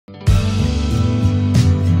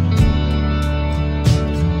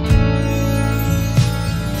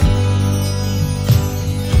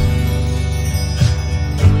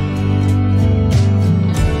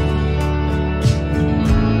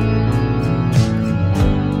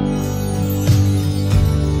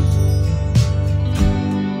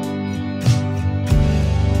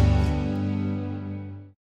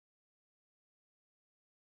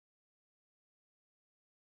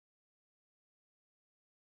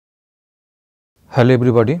Hello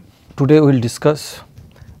everybody, today we will discuss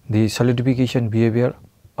the solidification behavior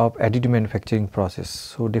of additive manufacturing process.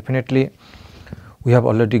 So, definitely we have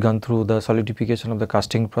already gone through the solidification of the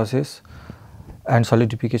casting process and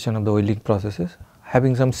solidification of the welding processes,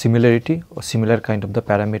 having some similarity or similar kind of the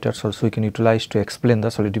parameters also we can utilize to explain the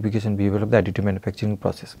solidification behavior of the additive manufacturing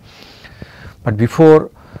process. But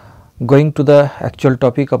before going to the actual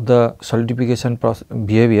topic of the solidification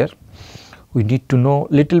behavior, we need to know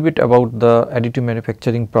little bit about the additive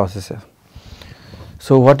manufacturing processes.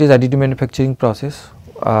 So, what is additive manufacturing process?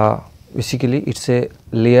 Basically it is a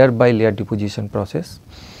layer by layer deposition process,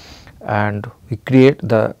 and we create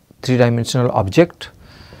the 3-dimensional object,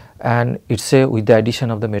 and it is with the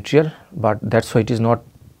addition of the material, but that is why it is not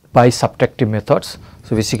by subtractive methods.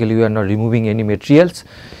 So, basically we are not removing any materials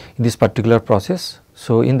in this particular process.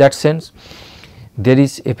 So, in that sense there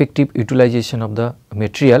is effective utilization of the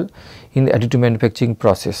material in the additive manufacturing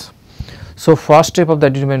process. So, first step of the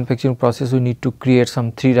additive manufacturing process, we need to create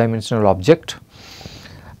some 3-dimensional object,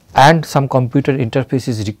 and some computer interface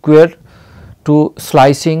is required to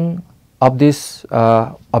slicing of this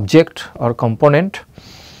object or component,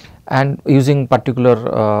 and using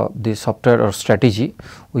particular the software or strategy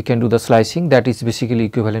we can do the slicing, that is basically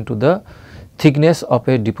equivalent to the thickness of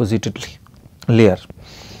a deposited layer.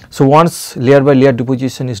 So, once layer by layer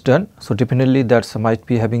deposition is done, so definitely that might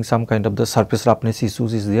be having some kind of the surface roughness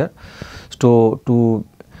issues is there. So, to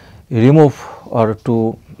remove or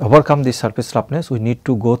to overcome this surface roughness, we need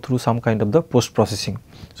to go through some kind of the post processing.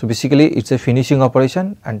 So, basically it is a finishing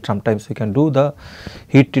operation, and sometimes we can do the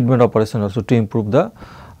heat treatment operation also to improve the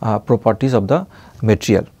properties of the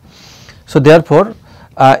material. So, therefore,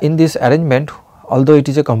 in this arrangement, although it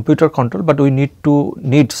is a computer control, but we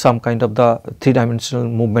need some kind of the 3-dimensional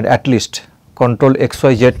movement, at least control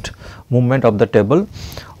XYZ movement of the table,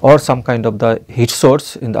 or some kind of the heat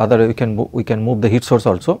source. In the other we can move the heat source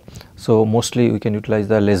also. So, mostly we can utilize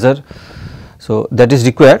the laser, so that is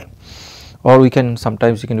required, or we can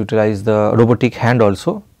sometimes utilize the robotic hand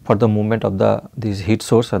also for the movement of this heat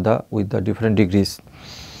source with the different degrees.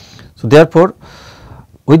 So, therefore,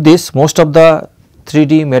 with this most of the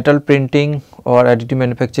 3D metal printing or additive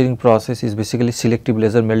manufacturing process is basically selective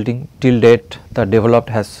laser melting. Till date the developed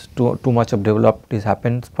has too much of developed is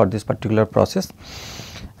happened for this particular process,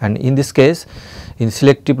 and in this case in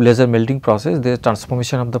selective laser melting process there is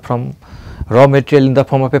transformation of the from raw material in the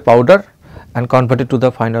form of a powder and converted to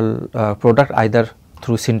the final product, either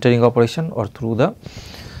through sintering operation or through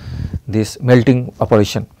this melting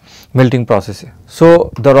operation, melting process.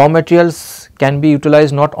 So, the raw materials can be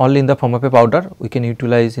utilized not only in the form of a powder, we can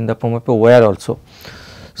utilize in the form of a wire also.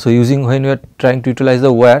 So, when we are trying to utilize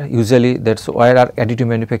the wire, usually that is where our additive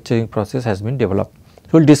manufacturing process has been developed.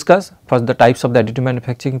 We will discuss first the types of the additive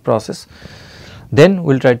manufacturing process, then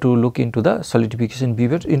we will try to look into the solidification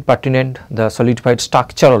behavior, in pertinent the solidified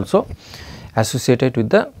structure also associated with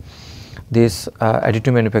this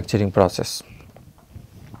additive manufacturing process.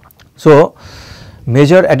 So,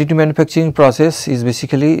 major additive manufacturing process is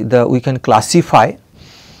basically we can classify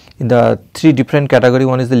in the 3 different category.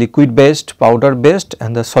 One is the liquid based, powder based,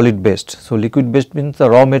 and the solid based. So, liquid based means the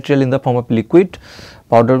raw material in the form of liquid,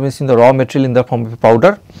 powder means in the raw material in the form of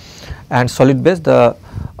powder, and solid based the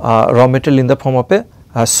raw material in the form of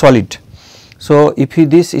a solid. So, if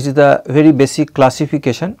this is the very basic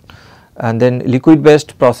classification, and then liquid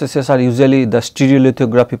based processes are usually the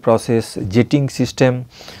stereolithography process, jetting system,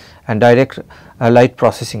 and direct light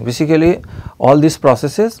processing. Basically all these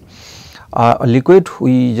processes liquid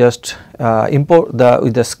we just import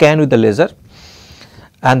with the scan with the laser,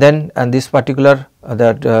 and then this particular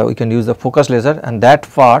we can use the focus laser, and that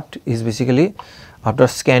part is basically after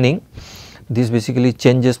scanning this basically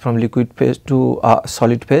changes from liquid phase to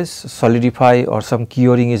solid phase, solidify or some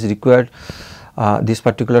curing is required this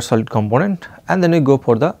particular solid component, and then we go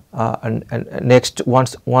for the next.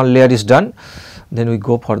 Once one layer is done, then we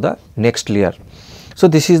go for the next layer. So,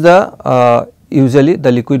 this is the usually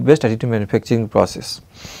the liquid based additive manufacturing process.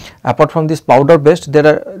 Apart from this powder based, there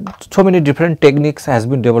are so many different techniques has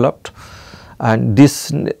been developed, and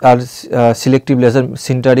these are selective laser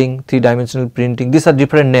sintering, 3-dimensional printing, these are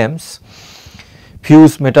different names.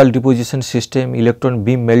 Fuse metal deposition system, electron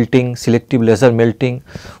beam melting, selective laser melting,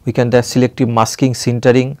 we can have selective masking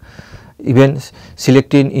sintering, even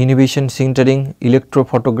selective inhibition sintering,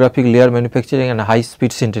 electrophotographic layer manufacturing, and high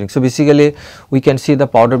speed sintering. So, basically we can see the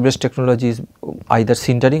powder based technology is either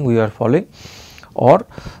sintering we are following, or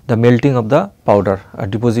the melting of the powder,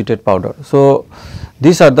 deposited powder. So,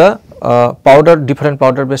 these are the different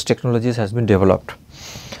powder based technologies has been developed.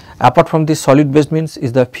 Apart from this, solid based means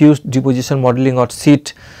is the fused deposition modeling or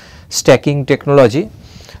sheet stacking technology.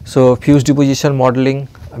 So, fuse deposition modeling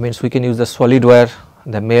means we can use the solid wire,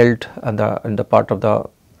 the melt and the part of the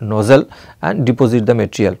nozzle and deposit the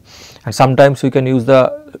material, and sometimes we can use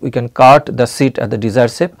we can cut the sheet at the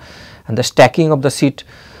desired shape, and the stacking of the sheet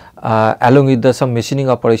along with some machining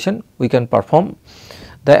operation we can perform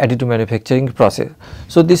the additive manufacturing process.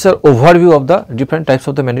 So, these are overview of the different types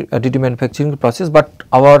of the additive manufacturing process, but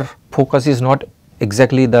our focus is not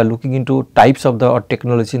exactly the looking into types of the or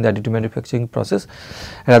technology in the additive manufacturing process,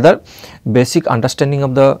 rather basic understanding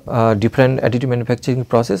of the different additive manufacturing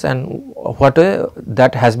process and what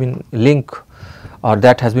that has been linked or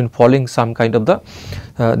that has been following some kind of the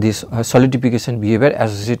this solidification behavior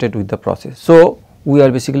associated with the process. So, we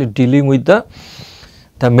are basically dealing with the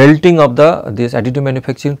melting of this additive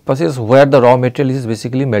manufacturing process where the raw material is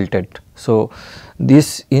basically melted. So,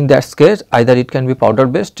 this in that case either it can be powder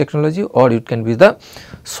based technology or it can be the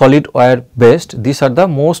solid wire based. These are the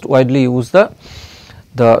most widely used the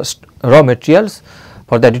raw materials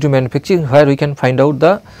for the additive manufacturing, where we can find out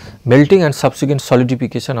the melting and subsequent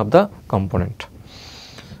solidification of the component.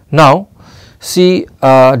 Now, see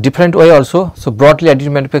different way also. So, broadly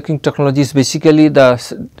additive manufacturing technology is basically the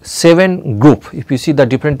 7 group. If you see the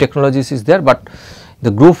different technologies is there, but the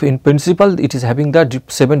group in principle it is having the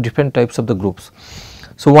 7 different types of the groups.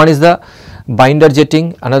 So, one is the binder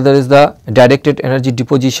jetting, another is the directed energy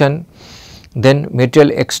deposition, then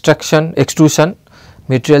material extrusion,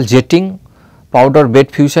 material jetting, powder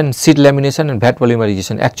bed fusion, sheet lamination and vat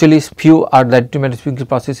polymerization. Actually, few are the additive manufacturing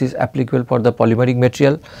process is applicable for the polymeric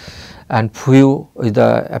material, and few is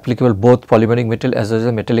the applicable both polymeric material as well as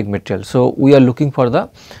the metallic material. So, we are looking for the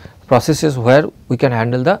processes where we can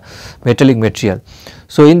handle the metallic material.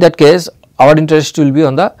 So, in that case our interest will be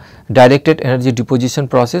on the directed energy deposition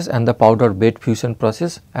process and the powder bed fusion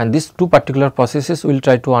process, and these two particular processes will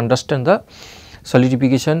try to understand the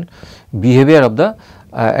solidification behavior of the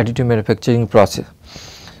additive manufacturing process.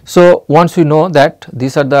 So, once we know that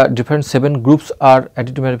these are the different 7 groups are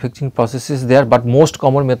additive manufacturing processes there, but most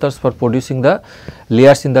common methods for producing the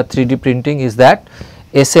layers in the 3D printing is that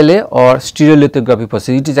SLA or stereolithography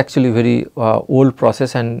process. It is actually very old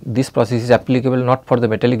process, and this process is applicable not for the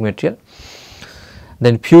metallic material.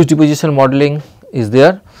 Then fuse deposition modeling is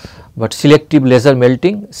there, but selective laser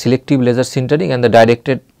melting, selective laser sintering and the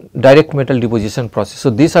direct metal deposition process. So,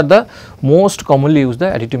 these are the most commonly used the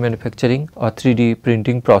additive manufacturing or 3D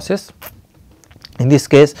printing process. In this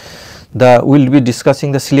case we will be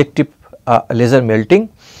discussing the selective laser melting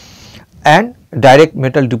and direct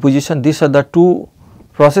metal deposition. These are the two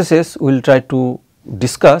processes we will try to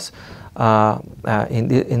discuss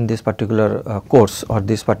in this particular course or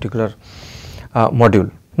this particular module.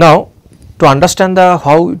 Now, to understand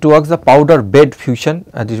how it works the powder bed fusion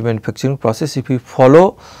additive manufacturing process, if we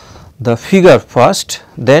follow the figure first,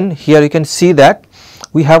 then here you can see that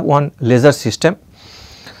we have one laser system,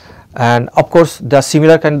 and of course, the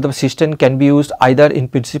similar kind of system can be used either in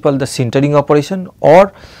principle the sintering operation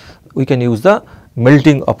or we can use the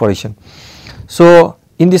melting operation. So,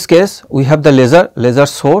 in this case we have the laser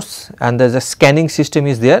source and there is a scanning system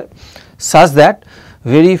is there, such that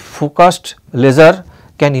very focused laser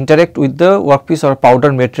can interact with the workpiece or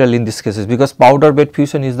powder material in this cases, because powder bed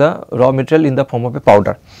fusion is the raw material in the form of a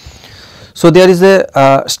powder. So, there is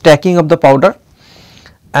a stacking of the powder,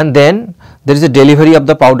 and then there is a delivery of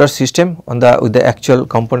the powder system on the with the actual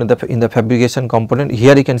component in the fabrication component.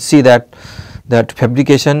 Here you can see that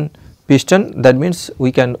fabrication piston, that means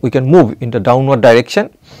we can move in the downward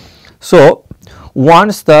direction. So,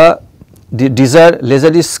 once the desired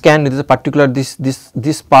laser is scanned, it is a particular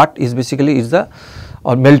this part is basically is the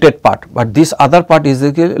or melted part, but this other part is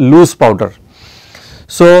the loose powder.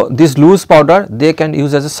 So, this loose powder they can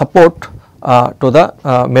use as a support to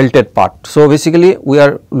the melted part. So, basically we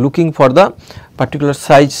are looking for the particular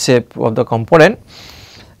size shape of the component,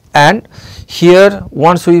 and here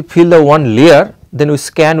once we fill the one layer, then we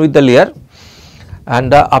scan with the layer,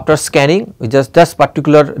 and after scanning we just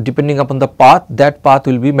particular depending upon the path, that path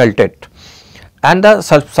will be melted, and the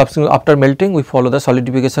subsequent after melting we follow the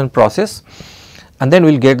solidification process, and then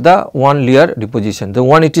we will get the one layer deposition. The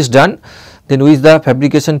one it is done, then with the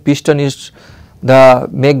fabrication piston is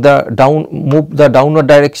move the downward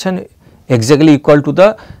direction exactly equal to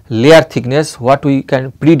the layer thickness, what we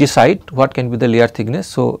can pre-decide what can be the layer thickness.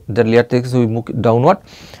 So, the layer thickness we move downward,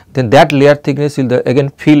 then that layer thickness will again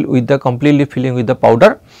fill with the completely filling with the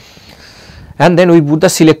powder, and then we put the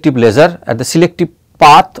selective laser at the selective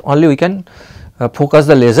path only we can focus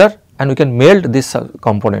the laser and we can melt this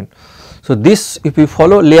component. So, this if we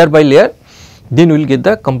follow layer by layer, then we will get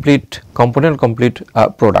the complete component, complete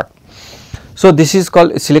product. So, this is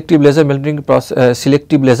called selective laser melting process,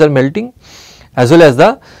 selective laser melting, as well as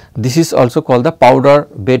this is also called the powder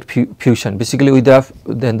bed fusion. Basically with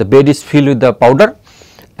then the bed is filled with the powder,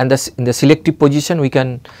 and in the selective position we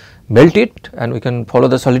can melt it and we can follow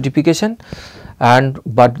the solidification,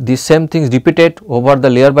 but the same thing is repeated over the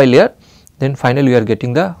layer by layer, then finally we are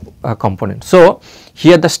getting the component. So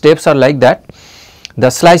here the steps are like that. The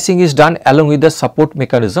slicing is done along with the support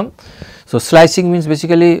mechanism. So slicing means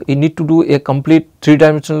basically you need to do a complete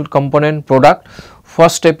 3-dimensional component product.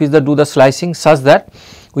 First step is to do the slicing such that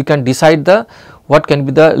we can decide what can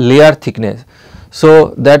be the layer thickness.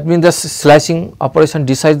 So that means the slicing operation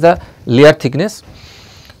decides the layer thickness,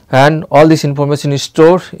 and all this information is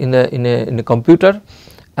stored in a computer,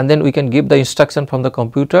 and then we can give the instruction from the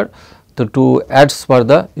computer to add for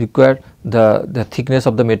the required the thickness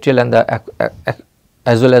of the material and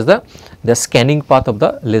as well as the scanning path of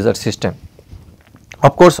the laser system.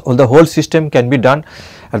 Of course, the whole system can be done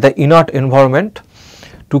at the inert environment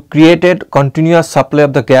to create a continuous supply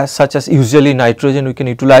of the gas, such as usually nitrogen we can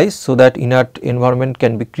utilize, so that inert environment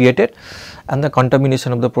can be created and the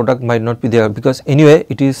contamination of the product might not be there, because anyway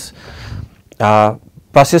it is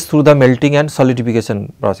processed through the melting and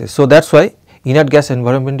solidification process. So that is why inert gas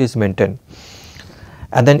environment is maintained.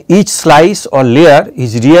 And then each slice or layer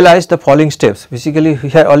is realized the following steps. Basically we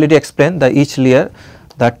have already explained that each layer,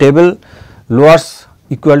 the table lowers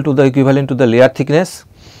equal to the equivalent to the layer thickness,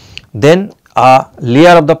 then a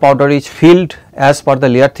layer of the powder is filled as per the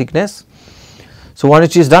layer thickness. So once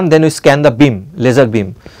it is done, then we scan the beam, laser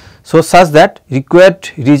beam, so such that required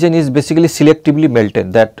region is basically selectively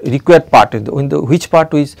melted, that required part which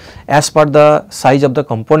part is as per the size of the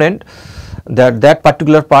component, that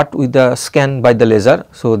particular part with the scan by the laser.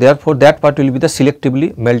 So therefore that part will be the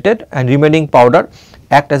selectively melted, and remaining powder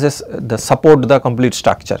act as the support the complete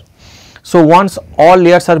structure. So once all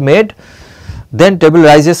layers are made, then table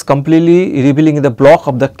rises completely, revealing the block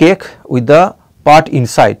of the cake with the part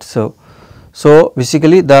inside. So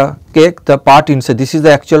basically the cake, the part inside, this is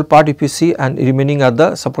the actual part if you see, and remaining are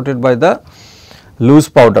the supported by the loose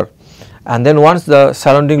powder. And then once the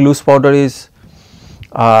surrounding loose powder is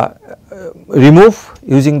removed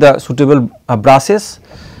using the suitable brushes,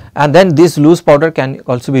 and then this loose powder can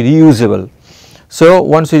also be reusable. So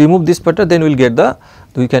once we remove this powder, then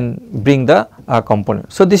we can bring the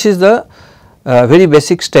component. So this is the very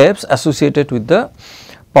basic steps associated with the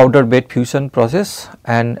powder bed fusion process,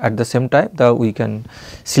 and at the same time we can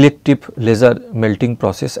selective laser melting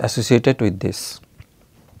process associated with this.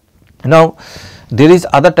 Now there is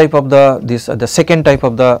other type of the second type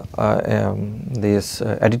of the this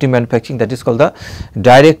additive manufacturing, that is called the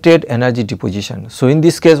directed energy deposition. So in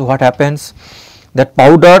this case what happens, that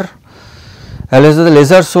powder as the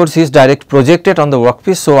laser source is direct projected on the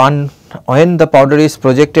workpiece. So when the powder is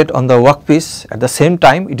projected on the workpiece, at the same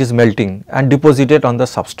time it is melting and deposited on the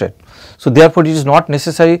substrate. So therefore it is not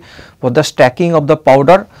necessary for the stacking of the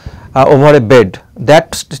powder over a bed,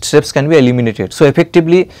 that steps can be eliminated. So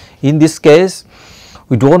effectively in this case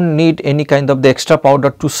we do not need any kind of the extra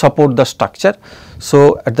powder to support the structure.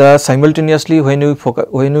 So simultaneously when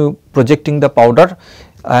you projecting the powder,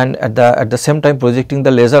 and at the same time projecting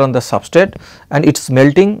the laser on the substrate, and it is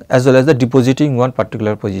melting as well as the depositing one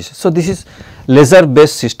particular position. So this is laser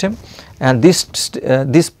based system, and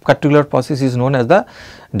this particular process is known as the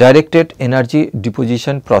directed energy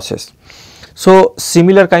deposition process. So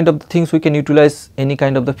similar kind of things we can utilize any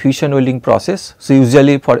kind of the fusion welding process. So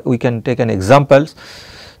usually we can take an example.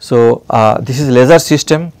 So this is laser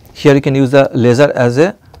system. Here you can use the laser as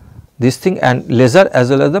this thing, and laser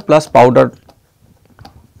as well as the plus powder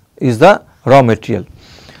is the raw material.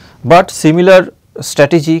 But similar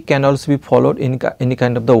strategy can also be followed in any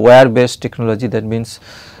kind of the wire based technology. That means,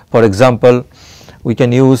 for example, we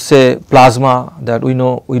can use say plasma, that we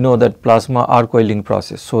know that plasma arc welding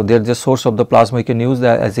process. So there is a source of the plasma, we can use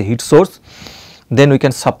that as a heat source, then we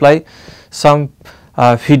can supply some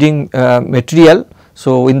feeding material,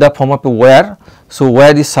 so in the form of a wire. So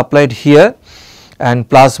wire is supplied here, and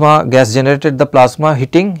plasma gas generated, the plasma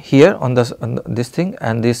hitting here on this thing,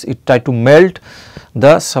 and it try to melt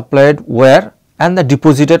the supplied wire and the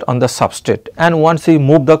deposited on the substrate. And once we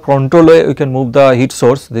move the control way, we can move the heat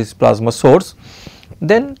source, this plasma source.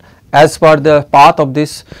 Then as per the path of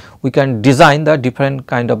this, we can design the different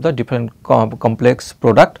kind of the different complex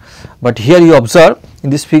product. But here you observe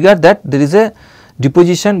in this figure that there is a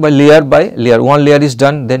deposition by layer. One layer is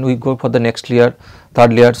done, then we go for the next layer,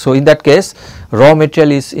 third layer. So in that case, raw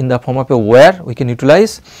material is in the form of a wire we can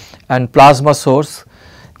utilize, and plasma source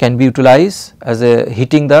can be utilized as a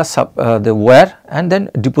heating the wire and then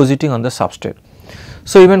depositing on the substrate.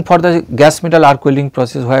 So even for the gas metal arc welding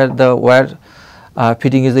process, where the wire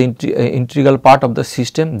fitting is the integral part of the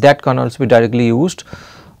system, that can also be directly used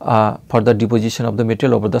for the deposition of the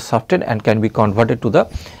material over the substrate and can be converted to the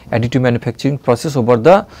additive manufacturing process over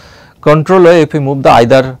the control way if we move the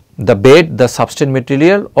either the bed, the substrate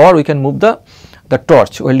material, or we can move the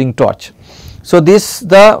torch, welding torch. So, this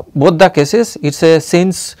both the cases, it is a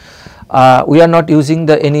since we are not using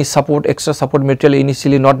the any support, extra support material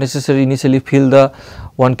initially, not necessary initially fill the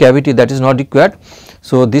one cavity, that is not required.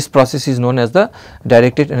 So, this process is known as the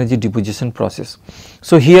directed energy deposition process.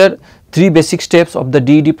 So, here 3 basic steps of the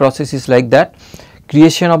DED process is like that: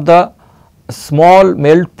 creation of the small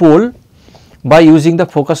melt pool by using the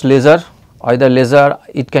focused laser, either laser,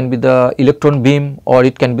 it can be the electron beam or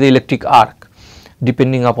it can be the electric arc,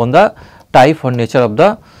 depending upon the type or nature of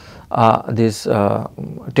the this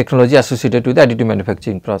technology associated with the additive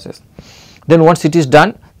manufacturing process. Then once it is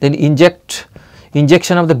done, then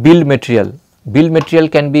injection of the build material. Build material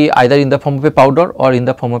can be either in the form of a powder or in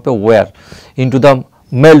the form of a wire into the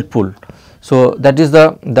melt pool. So, that is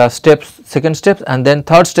the steps, second step, and then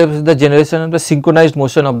third step is the generation of the synchronized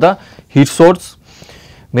motion of the heat source,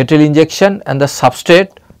 material injection and the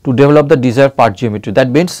substrate to develop the desired part geometry. That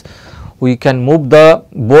means we can move the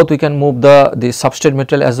we can move the substrate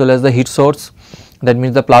material as well as the heat source, that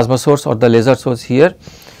means the plasma source or the laser source here,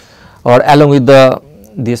 or along with the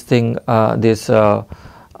this thing this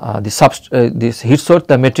heat source,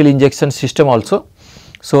 the material injection system also.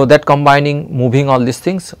 So, that combining moving all these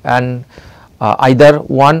things, and either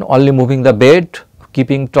one only moving the bed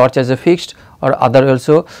keeping torch as a fixed, or other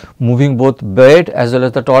also moving both bed as well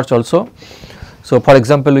as the torch also. So, for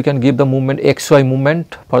example, we can give the movement XY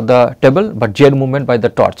movement for the table, but Z movement by the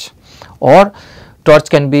torch, or torch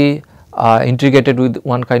can be integrated with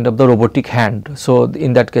one kind of the robotic hand. So,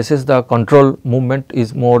 in that cases the control movement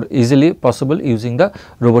is more easily possible using the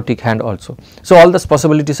robotic hand also. So, all these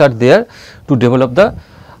possibilities are there to develop the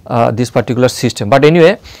this particular system, but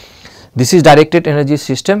anyway this is directed energy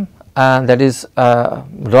system, and that is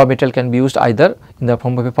raw material can be used either in the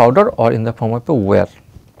form of a powder or in the form of a wire.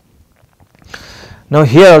 Now,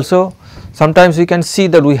 here also sometimes we can see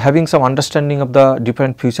that we having some understanding of the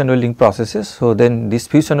different fusion welding processes. So, then this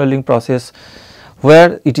fusion welding process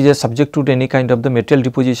where it is a subject to any kind of the material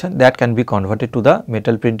deposition, that can be converted to the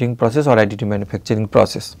metal printing process or additive manufacturing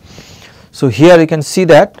process. So, here you can see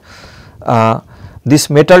that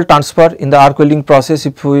this metal transfer in the arc welding process,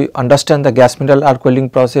 if we understand the gas metal arc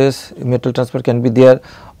welding process, metal transfer can be there,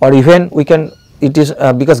 or even we can, it is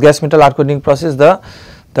because gas metal arc welding process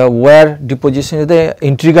the wire deposition is the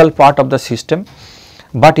integral part of the system,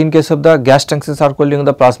 but in case of the gas tungsten arc welding,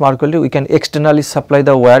 the plasma arc welding, we can externally supply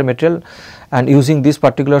the wire material and using this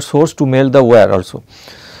particular source to melt the wire also.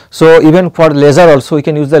 So, even for laser also we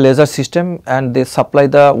can use the laser system, and they supply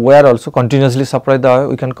the wire also, continuously supply the wire,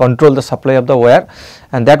 we can control the supply of the wire,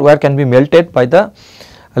 and that wire can be melted by the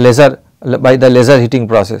laser heating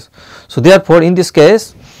process. So, therefore, in this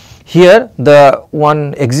case here the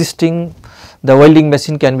one existing the welding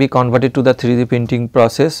machine can be converted to the 3D printing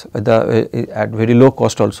process at very low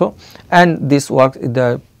cost also, and this work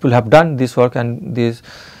will have done this work, and this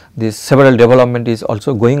several development is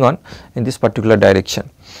also going on in this particular direction.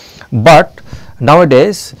 But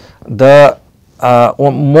nowadays the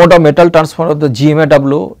mode of metal transfer of the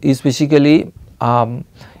GMAW is basically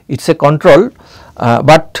it is a control,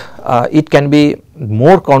 but it can be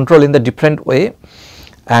more control in the different way,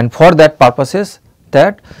 and for that purposes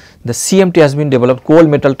that the CMT has been developed, cold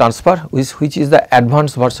metal transfer, which is the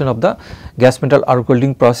advanced version of the gas metal arc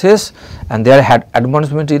welding process, and there had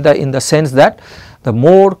advancement in the sense that the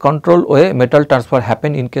more control way metal transfer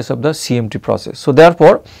happen in case of the CMT process. So,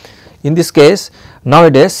 therefore, in this case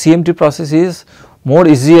nowadays CMT process is more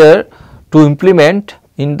easier to implement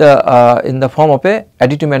in the form of a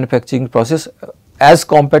additive manufacturing process as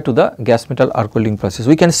compared to the gas metal arc welding process.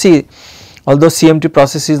 We can see, although CMT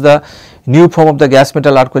process is the new form of the gas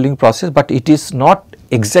metal arc welding process, but it is not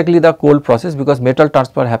exactly the cold process because metal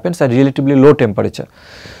transfer happens at relatively low temperature.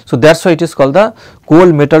 So, that is why it is called the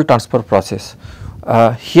cold metal transfer process.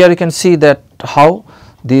 Here you can see that how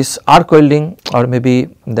this arc welding or maybe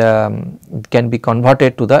the can be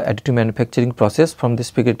converted to the additive manufacturing process. From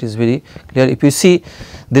this figure it is very clear. If you see,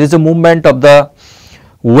 there is a movement of the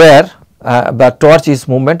wire, the torch is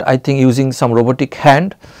movement, I think using some robotic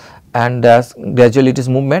hand, and gradually it is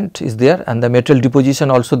movement is there, and the material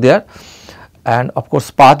deposition also there, and of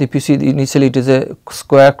course path, if you see initially it is a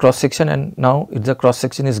square cross section, and now the cross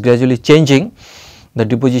section is gradually changing the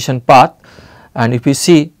deposition path, and if you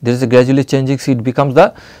see there is a gradually changing, so it becomes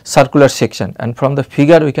the circular section, and from the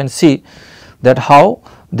figure we can see that how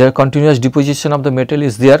their continuous deposition of the metal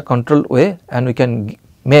is there control way, and we can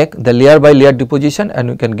make the layer by layer deposition, and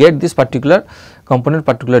we can get this particular component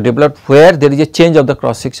developed where there is a change of the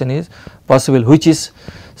cross section is possible, which is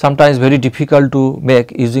sometimes very difficult to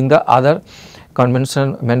make using the other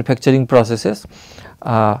conventional manufacturing processes.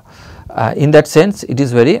 In that sense, it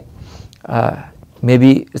is very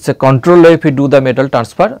maybe it is a control if we do the metal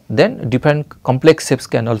transfer, then different complex shapes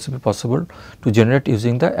can also be possible to generate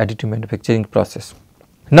using the additive manufacturing process.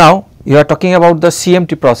 Now, you are talking about the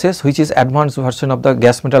CMT process, which is advanced version of the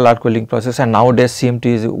gas metal arc welding process, and nowadays CMT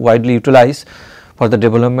is widely utilized for the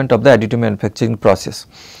development of the additive manufacturing process.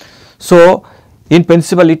 So, in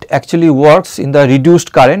principle it actually works in the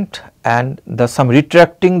reduced current and some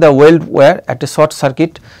retracting the weld wire at a short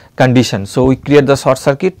circuit condition. So, we create the short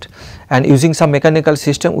circuit and using some mechanical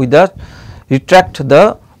system we retract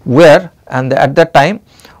the wire, and at that time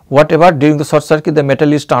whatever during the short circuit the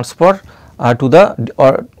metal is transferred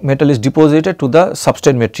metal is deposited to the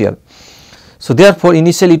substrate material. So, therefore,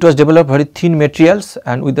 initially it was developed very thin materials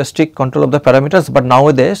and with the strict control of the parameters, but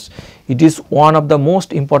nowadays it is one of the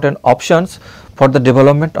most important options for the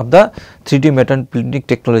development of the 3D metal printing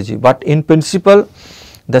technology. But in principle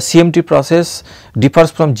the CMT process differs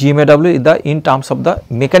from GMAW in terms of the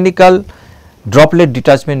mechanical droplet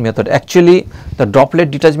detachment method. Actually, the droplet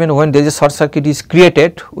detachment, when there is a short circuit is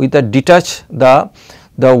created, we detach the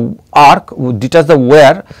arc, we detach the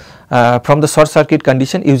wire from the short circuit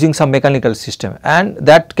condition using some mechanical system, and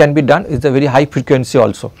that can be done with a very high frequency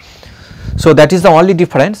also. So, that is the only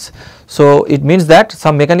difference. So, it means that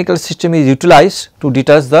some mechanical system is utilized to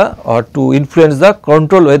detach the or to influence the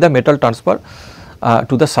control way the metal transfer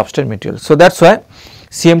to the substrate material. So, that is why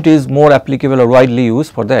CMT is more applicable or widely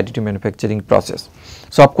used for the additive manufacturing process.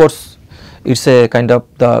 So, of course, it is a kind of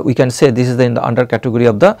we can say this is in the under category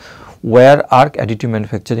of the wire arc additive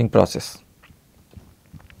manufacturing process.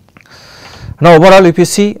 Now, overall if you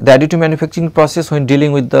see the additive manufacturing process when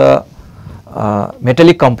dealing with the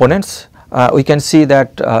metallic components, we can see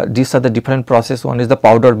that these are the different process. One is the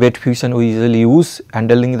powder bed fusion we usually use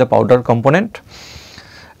handling the powder component,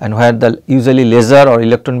 and where the usually laser or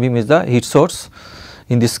electron beam is the heat source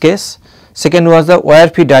in this case. Second was the wire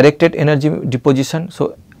feed directed energy deposition.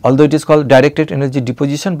 So, although it is called directed energy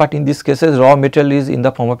deposition, but in this cases raw material is in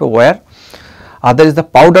the form of a wire. Other is the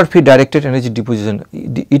powder feed directed energy deposition.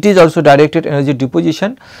 It is also directed energy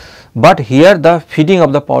deposition, but here the feeding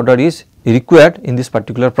of the powder is required in this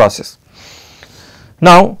particular process.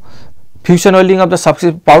 Now, fusion welding of the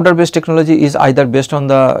substrate powder based technology is either based on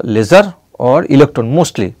the laser or electron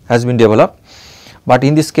mostly has been developed, but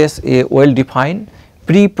in this case a well defined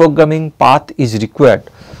pre-programming path is required.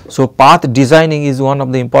 So, path designing is one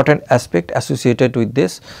of the important aspect associated with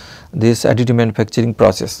this additive manufacturing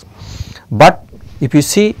process. But if you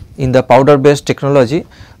see in the powder based technology,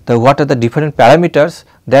 what are the different parameters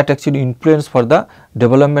that actually influence for the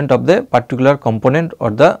development of the particular component or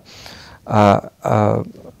the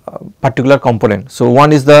particular component. So,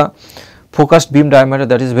 one is the focused beam diameter,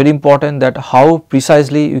 that is very important, that how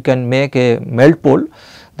precisely you can make a melt pole,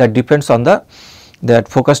 that depends on that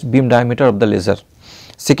focused beam diameter of the laser.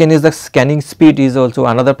 Second is the scanning speed is also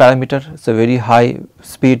another parameter. It is a very high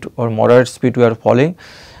speed or moderate speed we are following.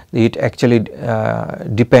 It actually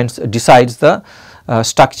decides the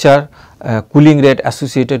structure cooling rate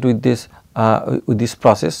associated with this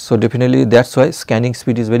process. So, definitely that is why scanning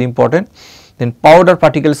speed is very important. Then powder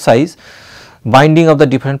particle size, binding of the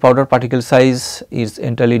different powder particle size is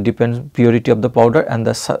entirely depends purity of the powder and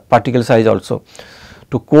the particle size also.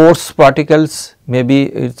 To coarse particles, maybe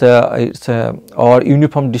it's or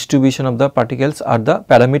uniform distribution of the particles are the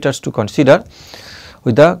parameters to consider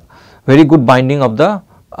with the very good binding of the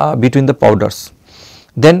between the powders.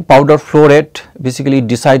 Then powder flow rate, basically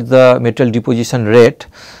decides the material deposition rate.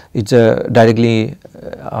 It's directly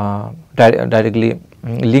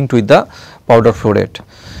linked with the powder flow rate.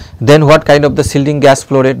 Then what kind of the shielding gas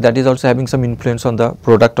flow rate, that is also having some influence on the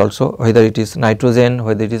product also, whether it is nitrogen,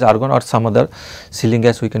 whether it is argon or some other shielding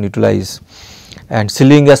gas we can utilize. And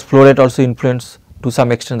shielding gas flow rate also influence to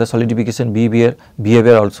some extent the solidification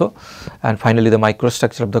behavior also, and finally the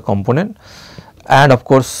microstructure of the component, and of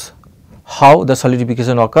course how the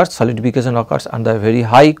solidification occurs under very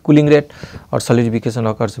high cooling rate or solidification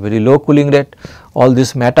occurs very low cooling rate. All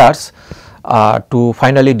this matters to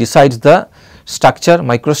finally decides the structure,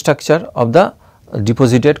 microstructure of the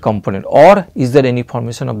deposited component, or is there any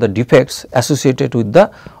formation of the defects associated with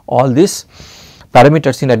all these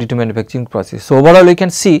parameters in additive manufacturing process. So, overall we can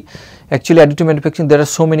see actually additive manufacturing there are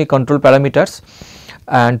so many control parameters,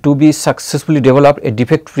 and to be successfully developed a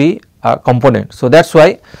defect free component. So, that is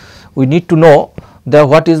why we need to know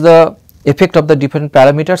what is the effect of the different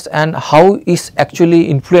parameters and how is actually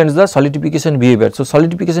influence the solidification behavior. So,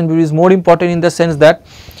 solidification behavior is more important in the sense that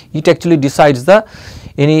it actually decides the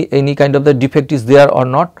any kind of the defect is there or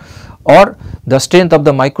not, or the strength of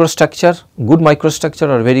the microstructure, good microstructure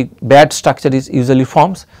or very bad structure is usually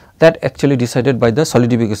forms, that actually decided by the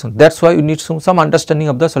solidification. That is why you need some understanding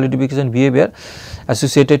of the solidification behavior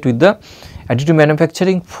associated with the additive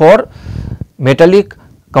manufacturing for metallic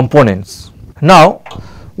components. Now,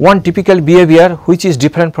 one typical behavior which is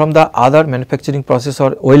different from the other manufacturing process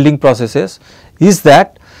or welding processes is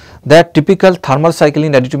that typical thermal cycle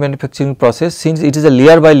in additive manufacturing process, since it is a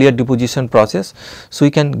layer by layer deposition process. So,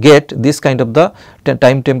 we can get this kind of the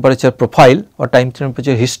time temperature profile or time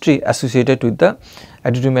temperature history associated with the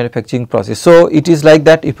additive manufacturing process. So, it is like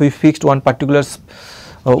that if we fixed one particular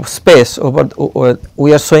space over,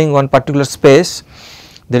 we are showing one particular space,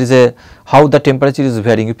 there is a how the temperature is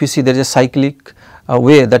varying. If you see, there is a cyclic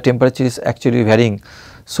way the temperature is actually varying.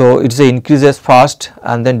 So, it is increases fast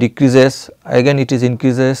and then decreases, again it is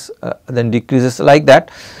increases then decreases, like that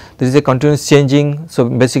there is a continuous changing. So,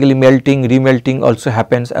 basically melting, remelting also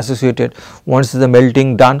happens associated. Once the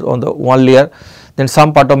melting done on the one layer, then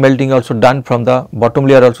some part of melting also done from the bottom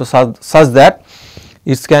layer also, such that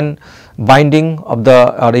it can binding of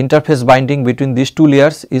the or interface binding between these two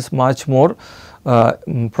layers is much more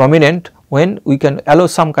prominent when we can allow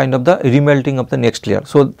some kind of the remelting of the next layer.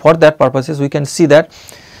 So, for that purposes we can see that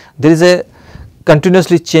there is a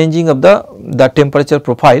continuously changing of the temperature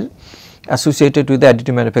profile associated with the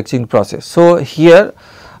additive manufacturing process. So, here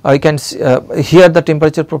I can see, here the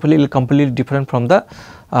temperature profile will completely different from the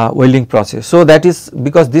welding process. So, that is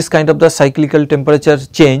because this kind of the cyclical temperature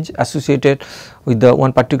change associated with the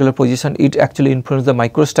one particular position, it actually influences the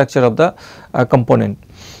microstructure of the component.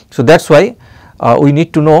 So, that is why we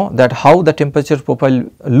need to know that how the temperature profile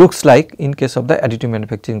looks like in case of the additive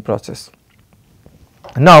manufacturing process.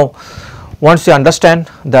 Now, once you understand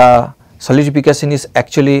the solidification is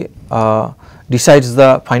actually decides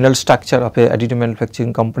the final structure of a additive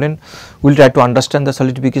manufacturing component, we will try to understand the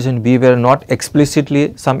solidification behavior, not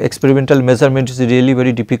explicitly. Some experimental measurement is really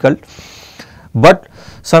very difficult, but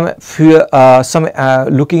some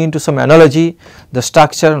looking into some analogy, the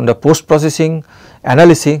structure and the post processing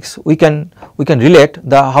analysis, we can relate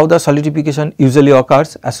the how the solidification usually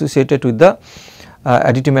occurs associated with the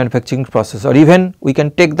additive manufacturing process, or even we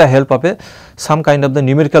can take the help of some kind of the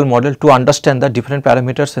numerical model to understand the different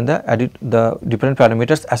parameters and the different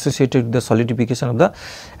parameters associated with the solidification of the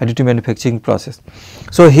additive manufacturing process.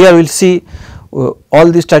 So, here we will see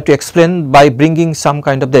all this, try to explain by bringing some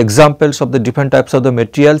kind of the examples of the different types of the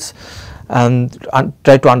materials and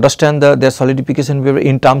try to understand their solidification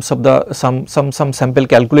in terms of the some sample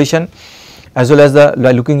calculation, as well as the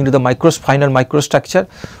looking into the final microstructure.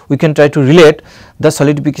 We can try to relate the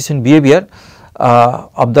solidification behavior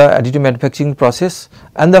of the additive manufacturing process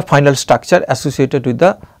and the final structure associated with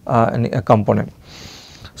the component.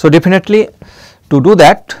 So, definitely to do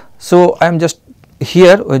that, so I am just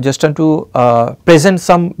here we just trying to present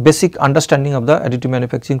some basic understanding of the additive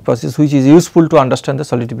manufacturing process, which is useful to understand the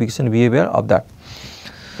solidification behavior of that.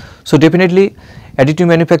 So, definitely additive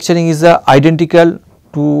manufacturing is identical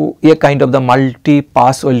to a kind of the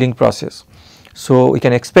multi-pass welding process. So, we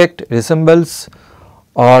can expect resembles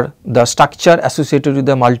or the structure associated with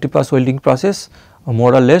the multi-pass welding process,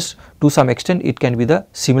 more or less to some extent it can be the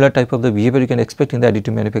similar type of the behavior you can expect in the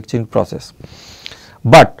additive manufacturing process.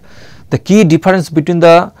 But the key difference between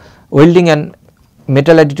the welding and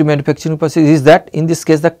metal additive manufacturing process is that in this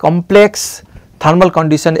case the complex thermal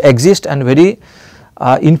condition exist and very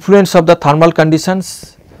influence of the thermal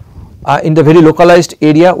conditions in the very localized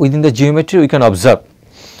area within the geometry we can observe,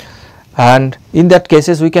 and in that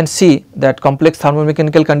cases we can see that complex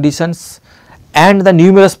thermomechanical conditions and the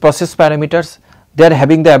numerous process parameters, they are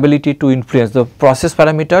having the ability to influence the process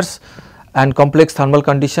parameters and complex thermal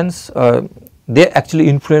conditions. They actually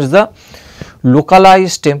influence the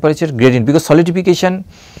localized temperature gradient, because solidification,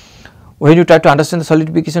 when you try to understand the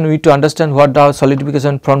solidification, we need to understand what the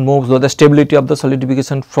solidification front moves or the stability of the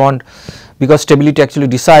solidification front, because stability actually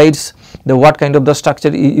decides the what kind of the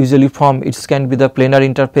structure usually form. It can be the planar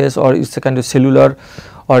interface, or it's a kind of cellular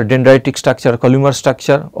or dendritic structure, columnar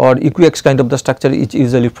structure, or equiax kind of the structure it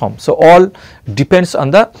usually forms. So, all depends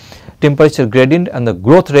on the temperature gradient and the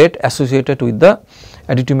growth rate associated with the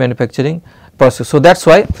additive manufacturing process. So, that is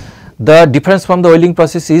why the difference from the welding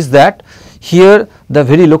process is that here the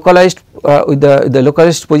very localized with the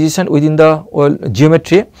localized position within the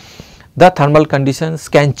geometry, the thermal conditions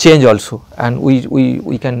can change also, and we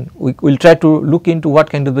will try to look into what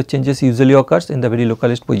kind of the changes usually occurs in the very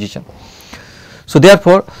localized position. So,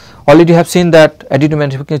 therefore, already have seen that additive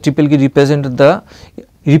manufacturing typically represent the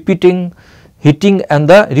repeating heating and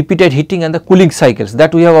the repeated heating and the cooling cycles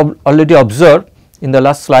that we have already observed in the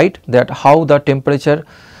last slide, that how the temperature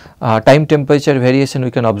time temperature variation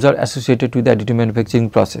we can observe associated with the additive manufacturing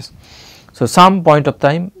process. So, some point of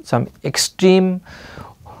time some extreme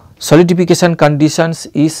solidification conditions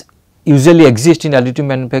is usually exist in additive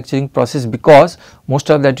manufacturing process, because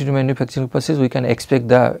most of the additive manufacturing process we can expect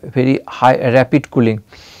the very high rapid cooling,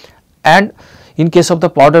 and in case of the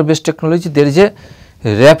powder based technology there is a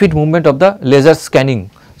rapid movement of the laser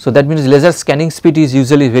scanning. So, that means laser scanning speed is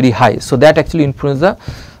usually very high. So, that actually influences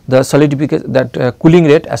the solidification, that cooling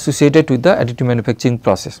rate associated with the additive manufacturing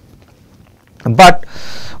process. But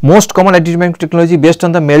most common additive manufacturing technology based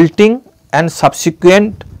on the melting and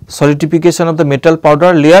subsequent solidification of the metal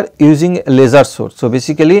powder layer using laser source. So,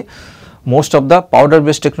 basically most of the powder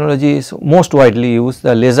based technology is most widely used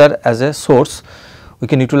the laser as a source we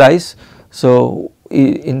can utilize. So,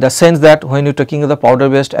 in the sense that when you are talking of the powder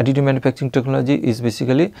based additive manufacturing technology is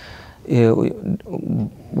basically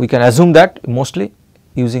we can assume that mostly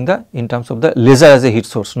using the in terms of the laser as a heat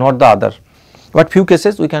source, not the other, but few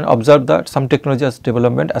cases we can observe that some technology as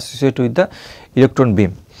development associated with the electron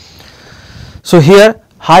beam. So, here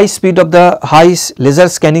high speed of the high laser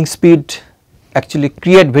scanning speed actually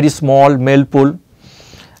create very small melt pool.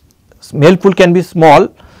 Melt pool can be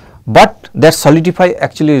small, but that solidify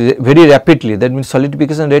actually very rapidly, that means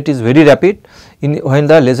solidification rate is very rapid in when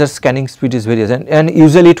the laser scanning speed is very high, and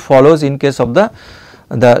usually it follows in case of the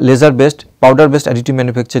laser based powder based additive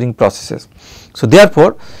manufacturing processes. So,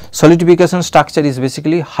 therefore, solidification structure is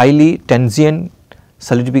basically highly transient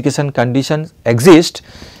solidification conditions exist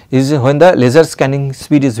is when the laser scanning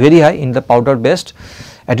speed is very high in the powder based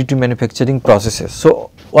additive manufacturing processes.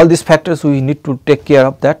 So, all these factors we need to take care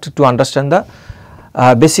of that to understand the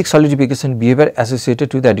basic solidification behavior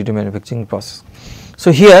associated with the additive manufacturing process.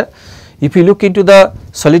 So, here if you look into the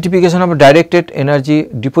solidification of a directed energy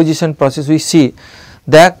deposition process, we see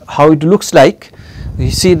that how it looks like. We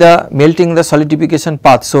see the melting the solidification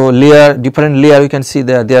path. So, layer different layer we can see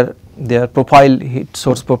their profile, heat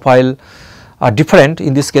source profile are different.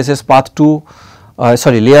 In this cases path 2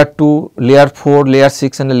 layer 2, layer 4, layer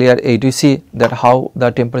 6 and the layer 8, you see that how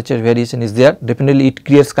the temperature variation is there. Definitely it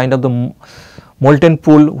creates kind of the molten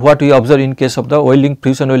pool what we observe in case of the welding,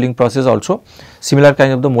 fusion welding process also similar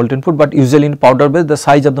kind of the molten pool, but usually in powder base the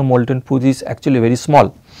size of the molten pool is actually very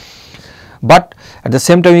small. But at the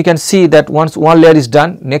same time we can see that once one layer is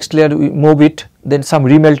done, next layer we move it, then some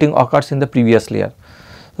remelting occurs in the previous layer.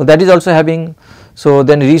 So, that is also having, so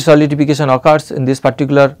then resolidification occurs in this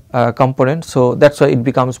particular component. So, that is why it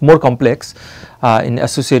becomes more complex in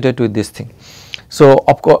associated with this thing. So,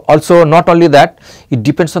 of course also not only that, it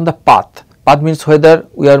depends on the path. Path means whether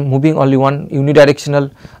we are moving only one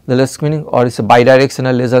unidirectional laser scanning or it is a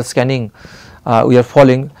bidirectional laser scanning we are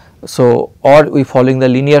following. So, or we following the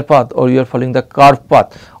linear path or we are following the curved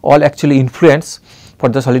path, all actually influence for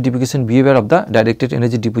the solidification behavior of the directed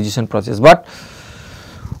energy deposition process. But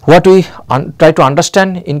what we try to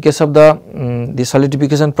understand in case of the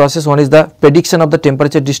solidification process, one is the prediction of the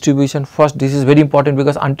temperature distribution. First, this is very important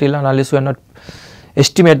because until and unless we are not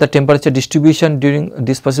estimate the temperature distribution during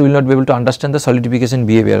this process, we will not be able to understand the solidification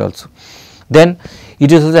behavior also. Then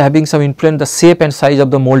it is also having some influence the shape and size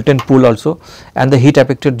of the molten pool also, and the heat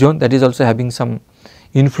affected zone, that is also having some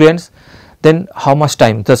influence. Then how much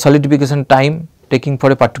time, the solidification time taking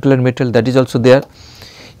for a particular metal, that is also there.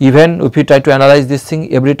 Even if you try to analyze this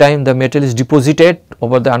thing, every time the metal is deposited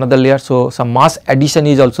over the another layer, so some mass addition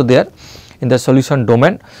is also there in the solution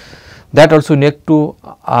domain. That also need to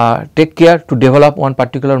take care to develop one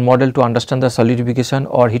particular model to understand the solidification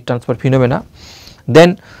or heat transfer phenomena.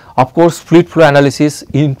 Then of course, fluid flow analysis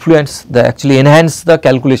influence the actually enhance the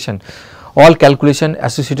calculation, all calculation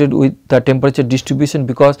associated with the temperature distribution,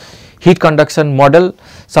 because heat conduction model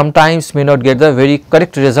sometimes may not get the very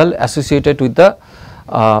correct result associated with the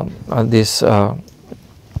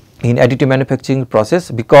in additive manufacturing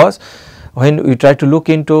process, because when we try to look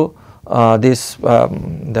into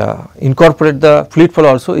the incorporate the fluid flow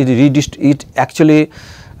also, it actually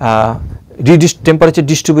temperature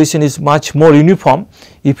distribution is much more uniform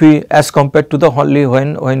if we as compared to the only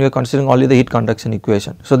when we are considering only the heat conduction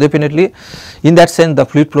equation. So, definitely in that sense the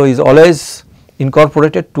fluid flow is always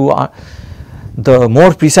incorporated to the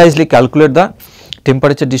more precisely calculate the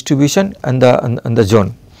temperature distribution and the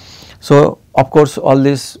zone. So, of course, all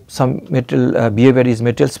this some metal behavior is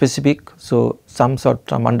metal specific. So, some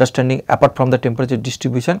understanding apart from the temperature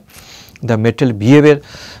distribution, the metal behavior,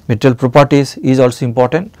 metal properties is also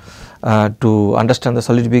important. to understand the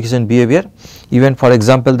solidification behavior. Even for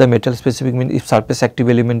example, the metal specific means if surface active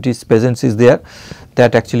element is presence is there,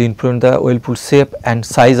 that actually influence the oil pool shape and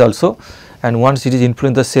size also, and once it is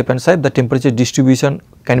influence the shape and size, the temperature distribution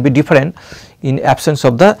can be different in absence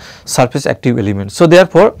of the surface active element. So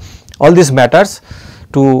therefore, all this matters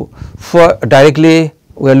to for directly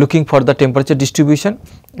we are looking for the temperature distribution,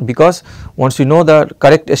 because once we know the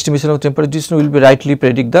correct estimation of temperature distribution, we will be rightly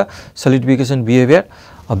predict the solidification behavior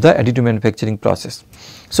of the additive manufacturing process.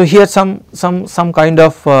 So here some kind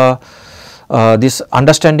of this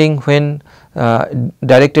understanding when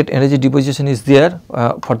directed energy deposition is there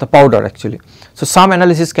for the powder actually. So some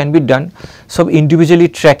analysis can be done, so individually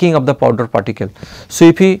tracking of the powder particle. So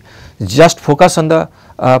if we just focus on the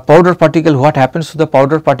powder particle, what happens to the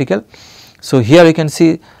powder particle? So here you can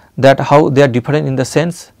see that how they are different in the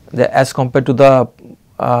sense that as compared to the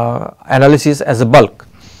analysis as a bulk.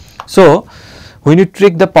 So when you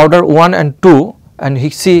trick the powder 1 and 2, and you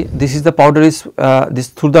see this is the powder is this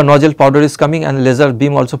through the nozzle powder is coming, and laser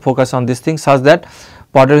beam also focus on this thing such that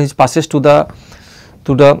powder is passes to the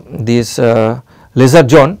this laser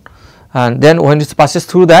zone, and then when it passes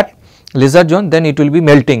through that laser zone, then it will be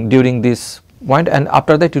melting during this point, and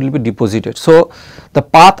after that it will be deposited. So the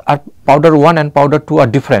path at powder 1 and powder 2 are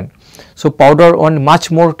different. So powder 1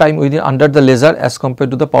 much more time within under the laser as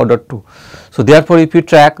compared to the powder 2. So therefore if you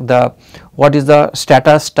track the what is the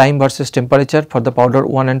status time versus temperature for the powder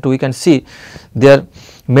 1 and 2, we can see their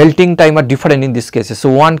melting time are different in this cases.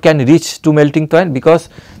 So one can reach to melting point because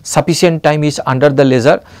sufficient time is under the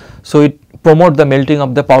laser, so it promote the melting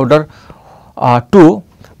of the powder 2,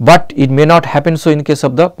 but it may not happen so in case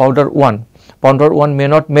of the powder 1. Powder 1 may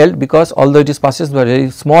not melt because although it is passes by a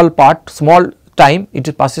very small part, small time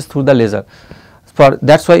it passes through the laser, for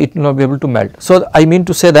that is why it will not be able to melt. So I mean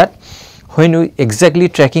to say that when we exactly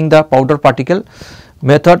tracking the powder particle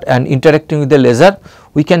method and interacting with the laser,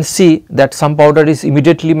 we can see that some powder is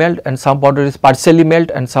immediately melt and some powder is partially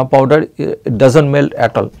melt and some powder does not melt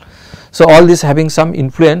at all. So all this having some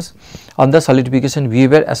influence on the solidification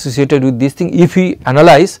behavior associated with this thing if we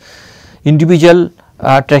analyze individual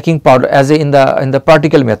tracking powder as in the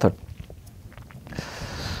particle method.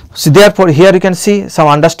 So therefore here you can see some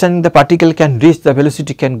understanding the particle can reach the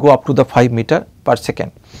velocity can go up to the 5 meter per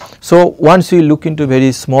second. So once we look into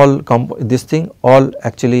very small this thing all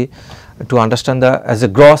actually to understand the as a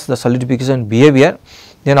gross the solidification behavior,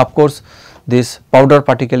 then of course this powder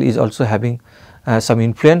particle is also having some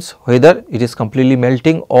influence whether it is completely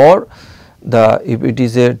melting or the if it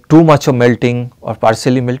is a too much of melting or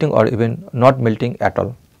partially melting or even not melting at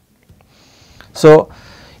all. So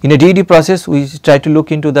in a DED process we try to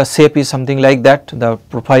look into the shape is something like that, the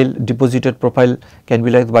profile deposited profile can be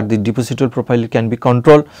like, but the deposited profile can be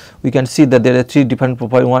controlled. We can see that there are 3 different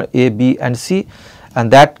profile, one A, B and C, and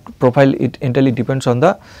that profile it entirely depends on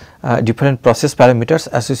the different process parameters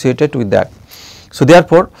associated with that. So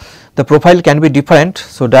therefore the profile can be different.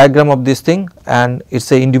 So diagram of this thing, and it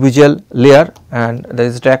is a individual layer and there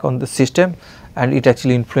is a track on the system, and it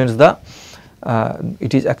actually influence the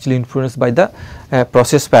it is actually influenced by the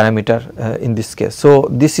process parameter in this case. So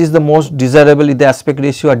this is the most desirable if the aspect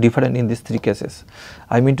ratio are different in these 3 cases.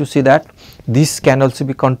 I mean to say that this can also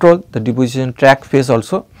be controlled, the deposition track phase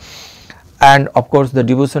also, and of course the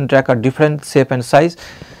deposition track are different shape and size.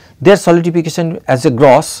 Their solidification as a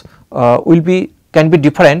gross can be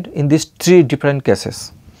different in these 3 different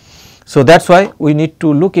cases. So that is why we need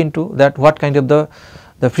to look into that what kind of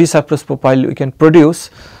the free surface profile we can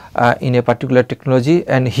produce in a particular technology,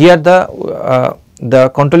 and here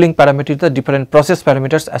the controlling parameter, the different process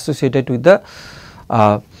parameters associated with the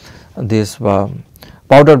this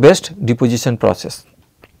powder based deposition process.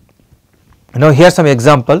 Now here some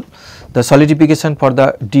example, the solidification for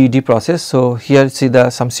the DED process. So here see the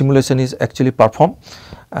some simulation is actually performed,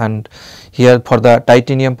 and here for the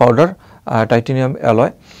titanium powder, titanium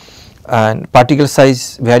alloy, and particle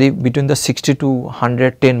size vary between the 60 to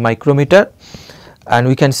 110 micrometer. And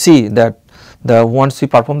we can see that the once we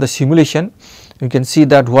perform the simulation, you can see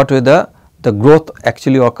that what way the growth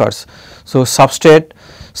actually occurs. So substrate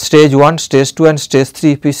stage 1, stage 2 and stage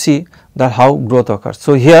 3, if we see that how growth occurs.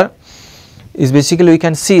 So here is basically we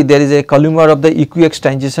can see there is a columnar of the eqx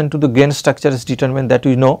transition to the grain structure is determined, that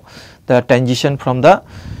we know the transition from the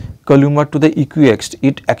columnar to the eqx,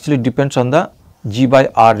 it actually depends on the G by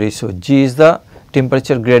R ratio. G is the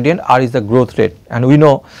temperature gradient, R is the growth rate, and we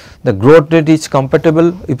know the growth rate is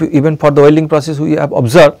compatible if even for the welding process we have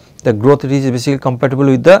observed the growth rate is basically compatible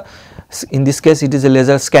with the, in this case it is a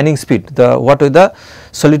laser scanning speed, the what way the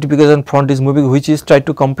solidification front is moving, which is try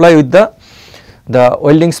to comply with the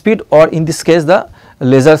welding speed, or in this case the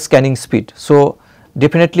laser scanning speed. So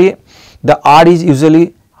definitely the R is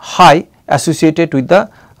usually high associated with the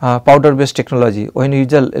powder based technology when you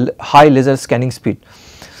use a high laser scanning speed.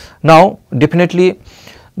 Now definitely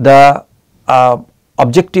the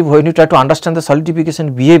objective when you try to understand the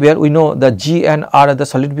solidification behavior, we know the G and R are the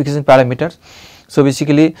solidification parameters. So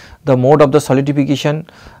basically the mode of the solidification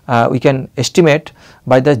we can estimate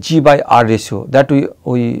by the G by R ratio, that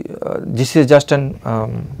we this is just an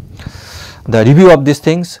the review of these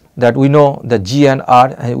things, that we know the G and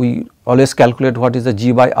R, we always calculate what is the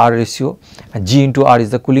G by R ratio, and G into R is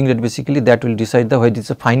the cooling rate, basically that will decide the whether it is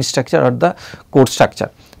a fine structure or the coarse structure.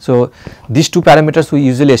 So these two parameters we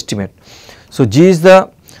usually estimate. So G is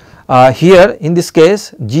the here in this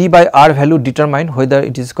case G by R value determine whether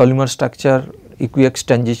it is columnar structure, equiax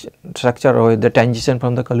transition structure, or the transition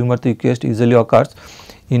from the columnar to equiax usually occurs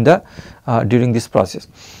in the during this process.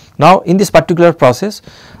 Now in this particular process,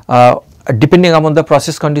 depending upon the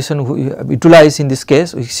process condition we utilize, in this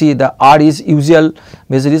case we see the R is usual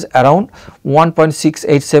measure is around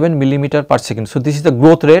 1.687 millimeter per second. So this is the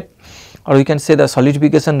growth rate, or we can say the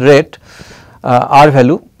solidification rate R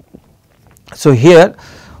value. So here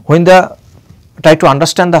when the try to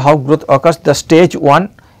understand the how growth occurs, the stage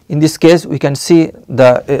 1 in this case we can see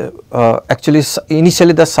the actually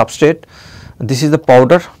initially the substrate, this is the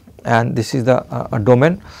powder and this is the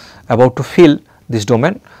domain about to fill this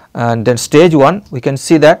domain, and then stage 1 we can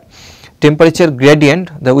see that temperature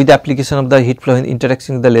gradient with the application of the heat flow in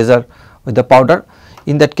interaction with the laser with the powder.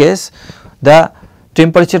 In that case the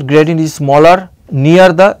temperature gradient is smaller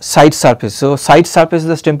near the side surface. So side surface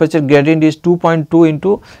the temperature gradient is 2.2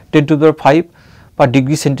 into 10 to the 5 per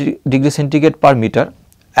degree centigrade per meter,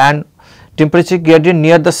 and temperature gradient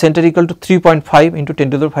near the center equal to 3.5 into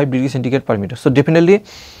 10 to the 5 degree centigrade per meter. So definitely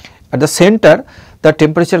at the center the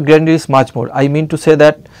temperature gradient is much more. I mean to say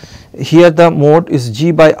that here the mode is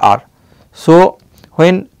G by R. So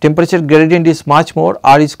when temperature gradient is much more,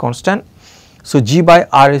 R is constant, so G by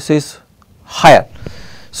R is higher.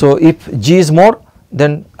 So if G is more,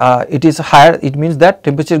 then it is higher, it means that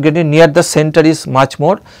temperature gradient near the center is much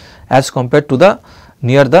more as compared to the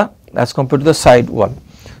near the side wall.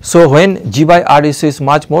 So when G by R is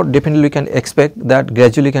much more, definitely we can expect that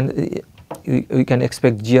gradually we can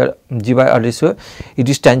expect G by R ratio, it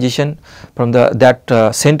is transition from the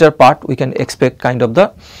that center part, we can expect kind of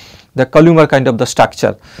the columnar kind of the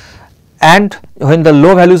structure. And when the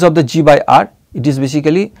low values of the G by R, it is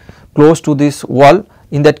basically close to this wall,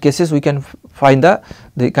 in that cases we can find the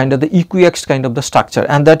kind of the equiax kind of the structure,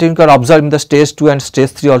 and that you can observe in the stage 2 and stage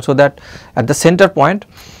 3 also, that at the center point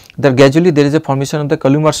there gradually there is a formation of the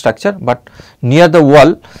columnar structure, but near the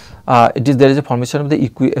wall there is a formation of the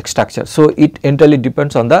equiax structure. So it entirely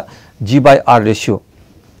depends on the G by R ratio.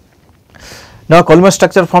 Now columnar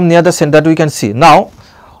structure from near the center that we can see. Now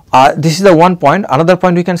this is the one point. Another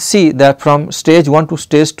point we can see that from stage 1 to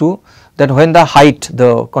stage 2, that when the height,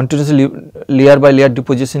 the continuous layer by layer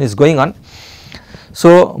deposition is going on,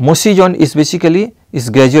 so mossy zone is basically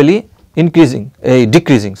gradually decreasing.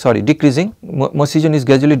 Mossy zone is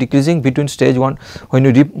gradually decreasing between stage 1 when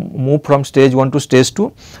you move from stage 1 to stage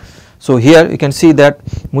 2. So here you can see that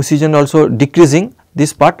mossy zone also decreasing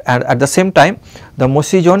this part, and at the same time the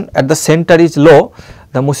mossy zone at the center is low,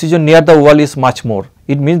 the mossy zone near the wall is much more.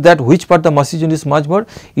 It means that which part the mossy zone is much more,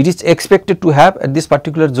 it is expected to have at this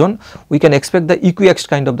particular zone, we can expect the equiax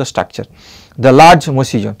kind of the structure, the large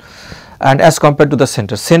mossy zone, and as compared to the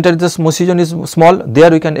center. Center this mossy zone is small,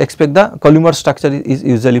 there we can expect the columnar structure is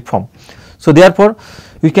usually formed. So therefore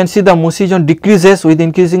we can see the mossy zone decreases with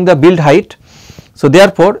increasing the build height. So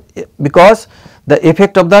therefore because the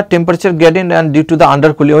effect of the temperature gradient and due to the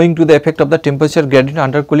undercooling, owing to the effect of the temperature gradient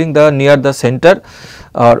undercooling the near the center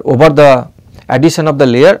or over the addition of the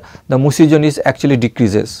layer, the mossy zone is actually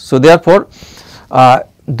decreases. So therefore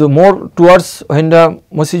the more towards when the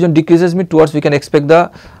mossy zone decreases means towards we can expect the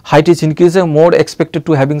height is increasing, more expected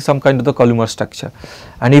to having some kind of the columnar structure,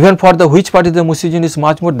 and even for the which part of the mossy zone is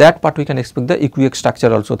much more, that part we can expect the equiax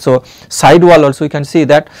structure also. So side wall also we can see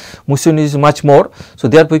that mossy zone is much more, so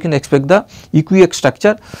therefore we can expect the equiax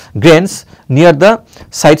structure grains near the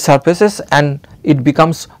side surfaces and it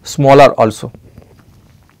becomes smaller also.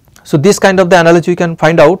 So this kind of the analogy we can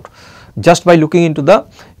find out just by looking into the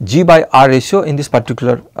G by R ratio in this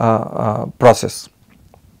particular process.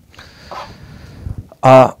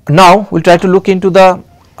 Now we will try to look into the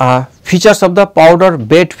features of the powder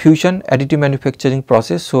bed fusion additive manufacturing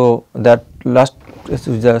process. So that last is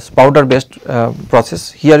the powder based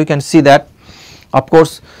process. Here you can see that of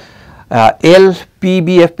course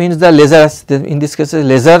LPBF means the laser, in this case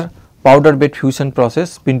laser powder bed fusion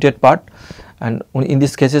process, printed part, and in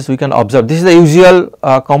these cases we can observe. This is the usual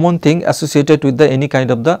common thing associated with the any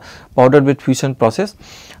kind of the powder bed fusion process.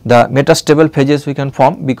 The metastable phases we can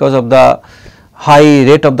form because of the high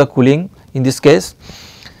rate of the cooling. In this case,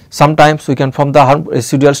 sometimes we can form the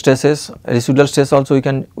residual stresses. Residual stress also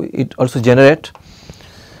it also generate.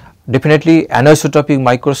 Definitely anisotropic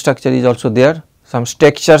microstructure is also there. Some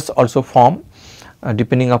textures also form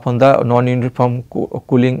depending upon the non-uniform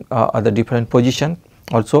cooling at the different position.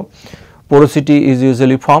 Also porosity is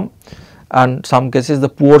usually formed, and some cases the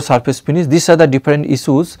poor surface finish. These are the different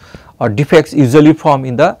issues or defects usually form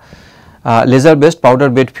in the laser based powder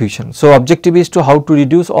bed fusion. So, objective is to how to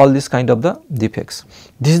reduce all this kind of the defects.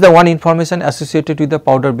 This is the one information associated with the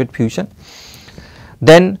powder bed fusion.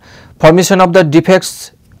 Then formation of the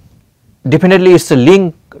defects, definitely it is a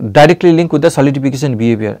link, directly linked with the solidification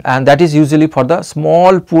behavior, and that is usually for the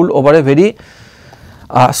small pool over a very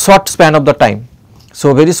short span of the time.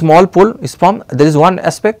 So, very small pool is formed, there is one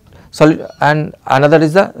aspect, and another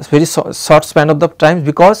is the very short span of the time,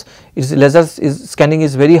 because its laser scanning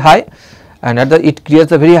is very high, and it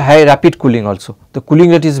creates a very high rapid cooling also. The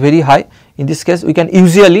cooling rate is very high. In this case, we can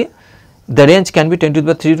usually the range can be 10 to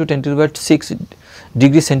the 3 to 10 to the 6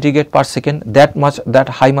 degree centigrade per second. That much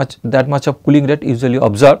of cooling rate usually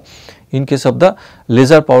observed in case of the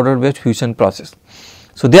laser powder bed fusion process.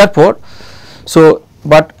 So, therefore,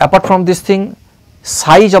 but apart from this thing,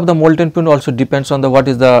 size of the molten point also depends on the what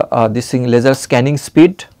is the this thing laser scanning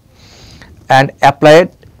speed and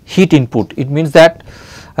applied heat input. It means that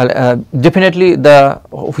definitely the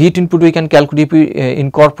heat input we can calculate if we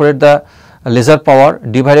incorporate the laser power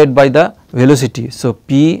divided by the velocity. So,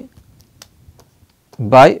 P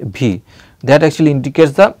by V, that actually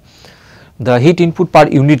indicates the heat input per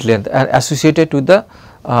unit length and associated with the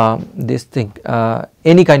this thing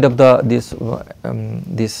any kind of the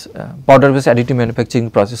this powder based additive manufacturing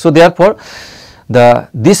process. So, therefore,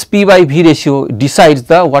 this P by V ratio decides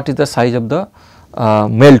the what is the size of the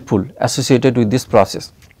melt pool associated with this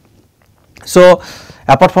process. So,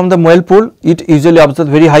 apart from the melt pool, it usually observes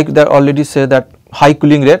very high, that already say that high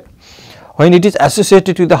cooling rate. When it is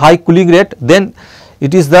associated with the high cooling rate, then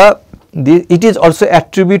it is it is also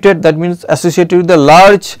attributed, that means associated with the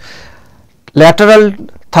large lateral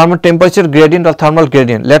thermal temperature gradient or thermal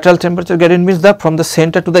gradient. Lateral temperature gradient means that from the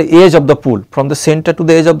center to the edge of the pool, from the center to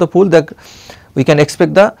the edge of the pool, that we can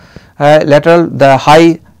expect the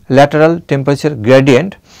high lateral temperature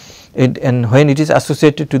gradient, and when it is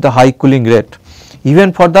associated to the high cooling rate.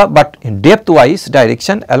 Even for the, but in depth wise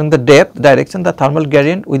direction, along the depth direction, the thermal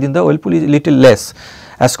gradient within the whirlpool is little less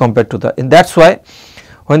as compared to the, and that is why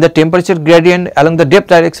when the temperature gradient along the depth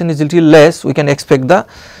direction is little less, we can expect the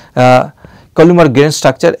columnar grain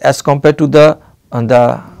structure as compared to the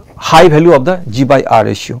high value of the G by R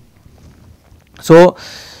ratio. So,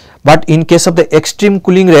 but in case of the extreme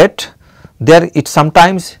cooling rate, there it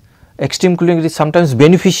sometimes extreme cooling rate is sometimes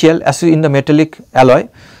beneficial as in the metallic alloy,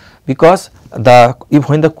 because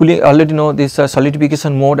when the cooling, already know this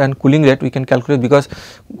solidification mode and cooling rate we can calculate, because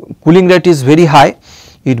cooling rate is very high,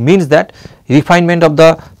 it means that refinement of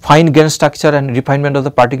the fine grain structure and refinement of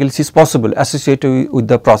the particles is possible associated with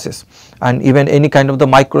the process, and even any kind of the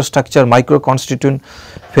microstructure, micro constituent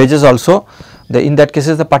phases also, in that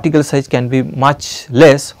cases the particle size can be much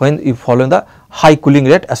less when you follow the high cooling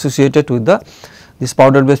rate associated with this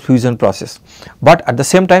powder based fusion process. But at the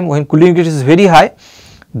same time, when cooling rate is very high,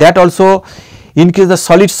 that also increase the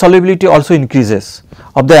solid solubility also increases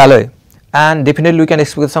of the alloy, and definitely we can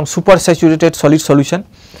expect some super saturated solid solution,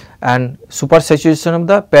 and super saturation of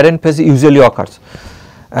the parent phase usually occurs.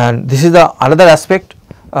 And this is the another aspect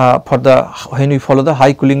for the when we follow the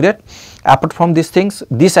high cooling rate. Apart from these things,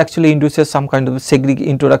 this actually induces some kind of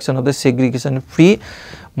introduction of the segregation free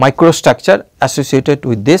microstructure associated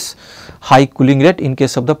with this high cooling rate in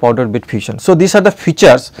case of the powder bed fusion. So, these are the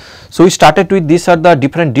features. So, we started with these are the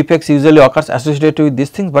different defects usually occurs associated with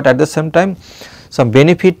these things, but at the same time some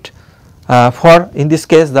benefit for in this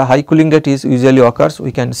case the high cooling rate is usually occurs,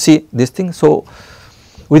 we can see this thing. So,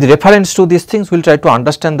 with reference to these things we will try to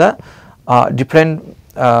understand the different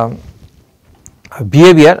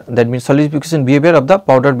behavior, that means solidification behavior of the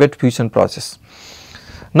powder bed fusion process.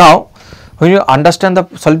 Now, when you understand the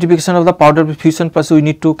solidification of the powder bed fusion process, we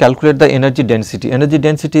need to calculate the energy density. Energy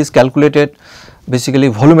density is calculated basically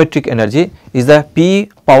volumetric energy is the P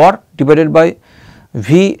power divided by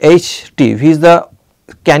VHT. V is the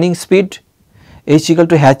canning speed, H equal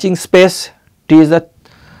to hatching space, T is the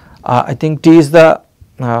I think T is the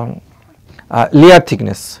layer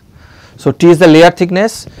thickness. So, T is the layer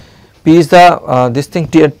thickness, P is the this thing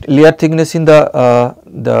layer thickness in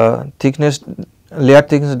the thickness layer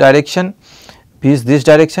thickness direction, P is this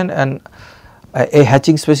direction, and a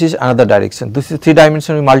hatching species another direction. This is 3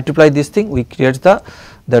 dimension, we multiply this thing, we create that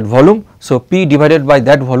volume. So, P divided by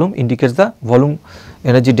that volume indicates the volume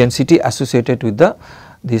energy density associated with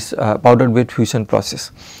this powder bed fusion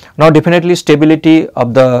process. Now, definitely stability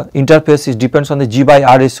of the interface depends on the G by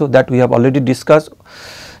R ratio that we have already discussed,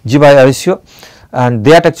 G by R ratio, and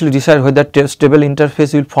that actually decide whether stable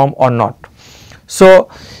interface will form or not. So,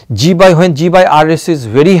 when G by R ratio is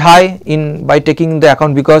very high by taking into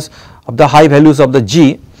account because of the high values of the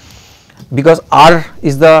G, because R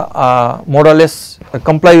is the more or less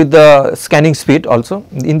comply with the scanning speed also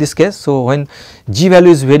in this case. So, when G value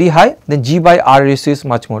is very high, then G by R ratio is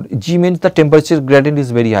much more. G means the temperature gradient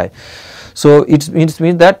is very high. So, it means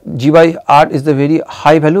that G by R is the very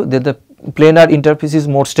high value, that the planar interface is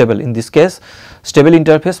more stable. In this case, stable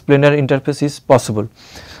interface, planar interface is possible.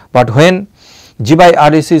 But when G by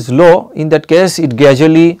R ratio is low, in that case it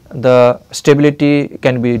gradually the stability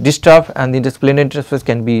can be disturbed and the planar interface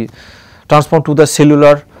can be transformed to the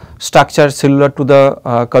cellular structure, cellular to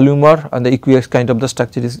the columnar, and the equus kind of the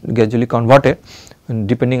structure is gradually converted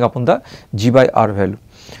depending upon the G by R value.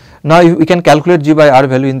 Now, we can calculate G by R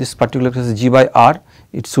value in this particular case. G by R,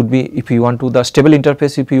 it should be, if you want to the stable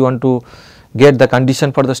interface, if you want to get the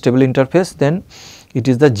condition for the stable interface, then it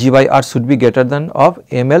is the G by R should be greater than of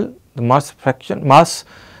ml, the mass fraction mass,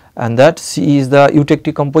 and that C is the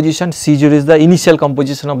eutectic composition, C0 is the initial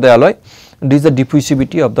composition of the alloy, and this is the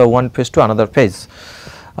diffusivity of the one phase to another phase.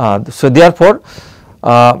 So, therefore,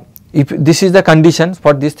 if this is the condition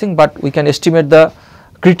for this thing, but we can estimate the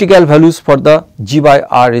critical values for the G by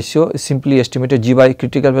R ratio is simply estimated.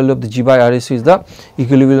 Critical value of the G by R ratio is the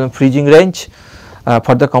equilibrium freezing range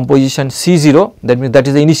for the composition C0, that means that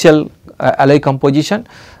is the initial alloy composition,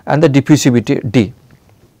 and the diffusivity D.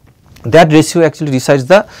 That ratio actually decides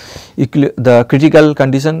the critical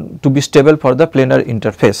condition to be stable for the planar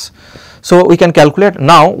interface. So, we can calculate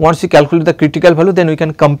now. Once we calculate the critical value, then we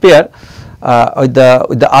can compare with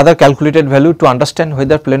the other calculated value to understand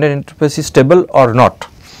whether planar interface is stable or not.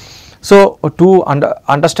 So, to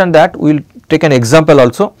understand that, we will take an example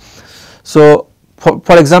also. So,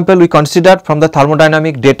 for example, we consider from the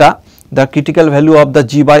thermodynamic data the critical value of the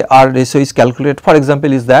G by R ratio is calculated. For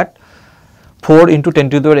example, is that 4 into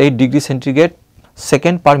 10 to the power 8 degree centigrade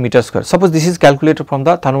second per meter square. Suppose this is calculated from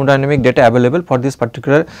the thermodynamic data available for this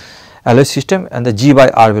particular alloy system and the G by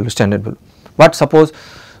R value, standard value. But suppose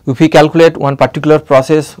if we calculate one particular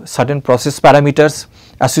process, certain process parameters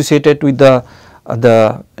associated with the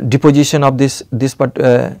deposition of this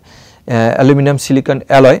aluminum silicon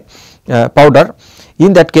alloy powder,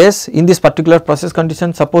 in that case, in this particular process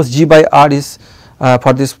condition, suppose G by R is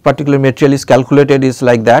for this particular material is calculated is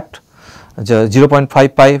like that,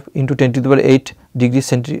 0.55 into 10 to the power 8 degree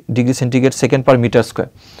centigrade second per meter square.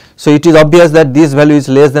 So, it is obvious that this value is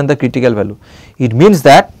less than the critical value. It means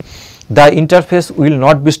that the interface will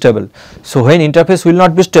not be stable. So, when interface will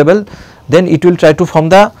not be stable, then it will try to form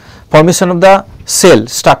the formation of the cell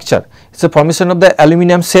structure. It is a formation of the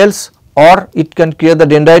aluminum cells, or it can create the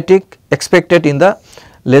dendritic expected in the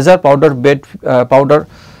laser powder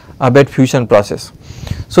bed fusion process.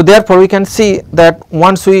 So, therefore, we can see that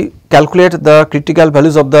once we calculate the critical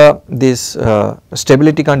values of this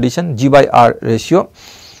stability condition G by R ratio,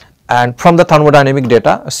 and from the thermodynamic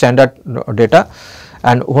data, standard data,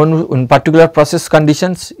 and when in particular process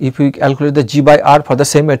conditions, if we calculate the G by R for the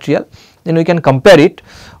same material, then we can compare it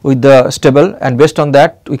with the stable, and based on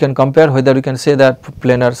that we can compare whether we can say that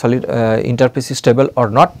planar solid interface is stable or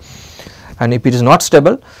not, and if it is not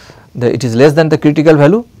stable, it is less than the critical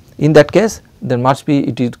value. In that case, then must be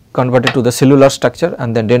it is converted to the cellular structure,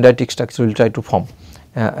 and then dendritic structure will try to form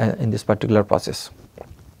in this particular process.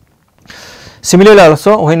 Similarly,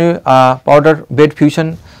 also when you powder bed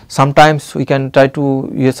fusion, sometimes we can try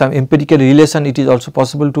to use some empirical relation. It is also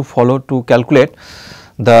possible to follow to calculate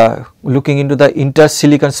the looking into the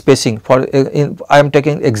inter-silicon spacing. For I am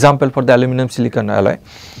taking example for the aluminum silicon alloy.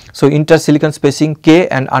 So, inter-silicon spacing K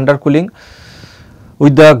and undercooling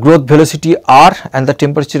with the growth velocity R and the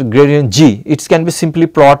temperature gradient G, it can be simply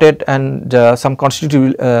plotted, and some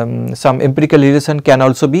constitutive some empirical relation can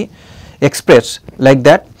also be expressed like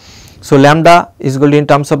that. So, lambda is equal to in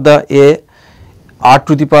terms of the A R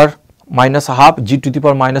to the power minus half G to the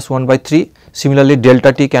power minus 1 by 3. Similarly,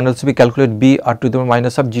 delta T can also be calculated B R to the power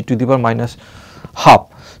minus half G to the power minus half.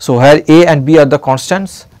 So, where A and B are the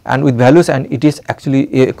constants and with values, and it is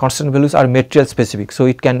actually constant values are material specific. So,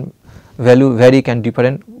 it can value vary can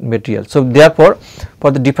different material. So, therefore, for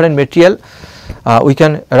the different material we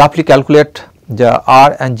can roughly calculate the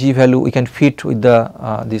R and G value, we can fit with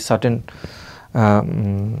the certain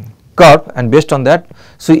curve, and based on that,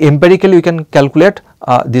 so empirically we can calculate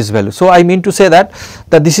this value. So I mean to say that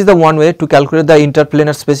this is the one way to calculate the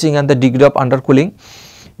interplanar spacing and the degree of undercooling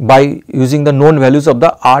by using the known values of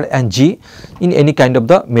the R and G in any kind of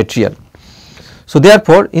the material. So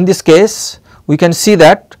therefore, in this case we can see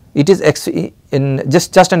that it is in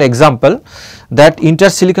just an example that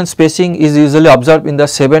intersilicon spacing is usually observed in the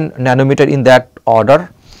 7 nanometer in that order,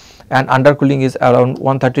 and undercooling is around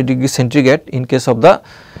 130 degrees centigrade in case of the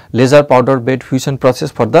laser powder bed fusion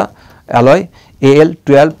process for the alloy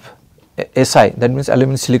Al12 Si, that means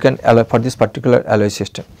aluminum silicon alloy for this particular alloy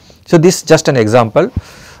system. So this is just an example,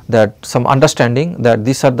 that some understanding that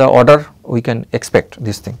these are the order we can expect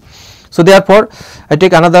this thing. So therefore, I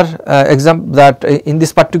take another example that in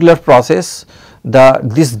this particular process,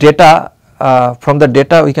 this data from the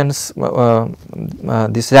data we can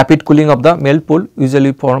this rapid cooling of the melt pool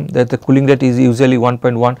usually form that the cooling rate is usually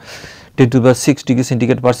 1.1 10 to the 6 degree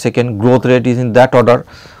centigrade per second, growth rate is in that order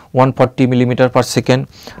 140 millimeter per second,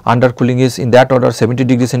 undercooling is in that order 70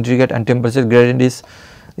 degree centigrade, and temperature gradient is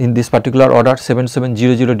in this particular order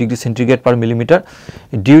 7700 degree centigrade per millimeter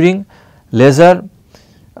during laser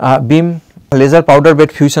beam laser powder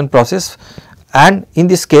bed fusion process. And in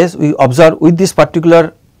this case we observe with this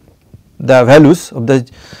particular the values of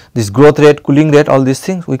this growth rate, cooling rate, all these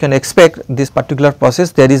things, we can expect this particular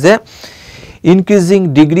process there is a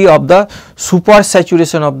increasing degree of the super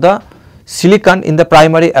saturation of the silicon in the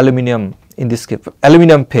primary aluminum, in this case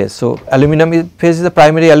aluminum phase. So aluminum phase is the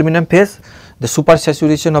primary aluminum phase. The super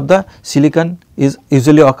saturation of the silicon is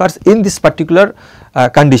usually occurs in this particular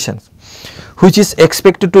conditions, which is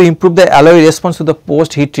expected to improve the alloy response to the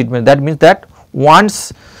post heat treatment. That means that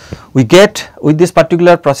once we get with this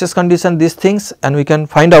particular process condition these things, and we can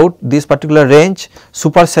find out this particular range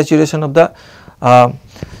super saturation of the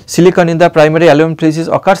silicon in the primary aluminum phases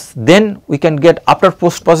occurs, then we can get after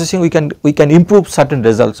post processing we can improve certain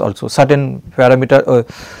results also, certain parameter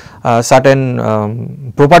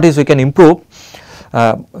certain properties we can improve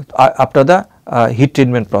after the heat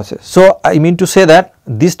treatment process. So I mean to say that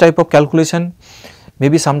this type of calculation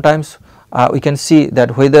maybe sometimes we can see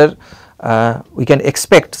that whether we can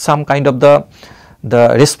expect some kind of the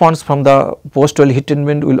response from the post oil heat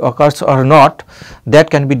treatment will occur or not,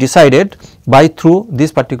 that can be decided by through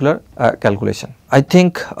this particular calculation. I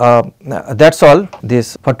think that is all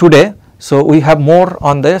this for today. So we have more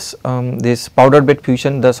on this this powder bed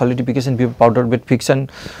fusion, the solidification powder bed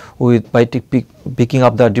fusion with by picking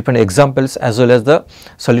up the different examples, as well as the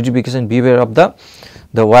solidification behavior of the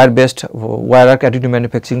wire based wire arc additive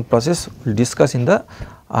manufacturing process. We will discuss in the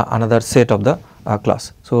another set of the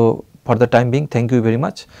class. So for the time being, thank you very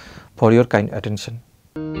much for your kind attention.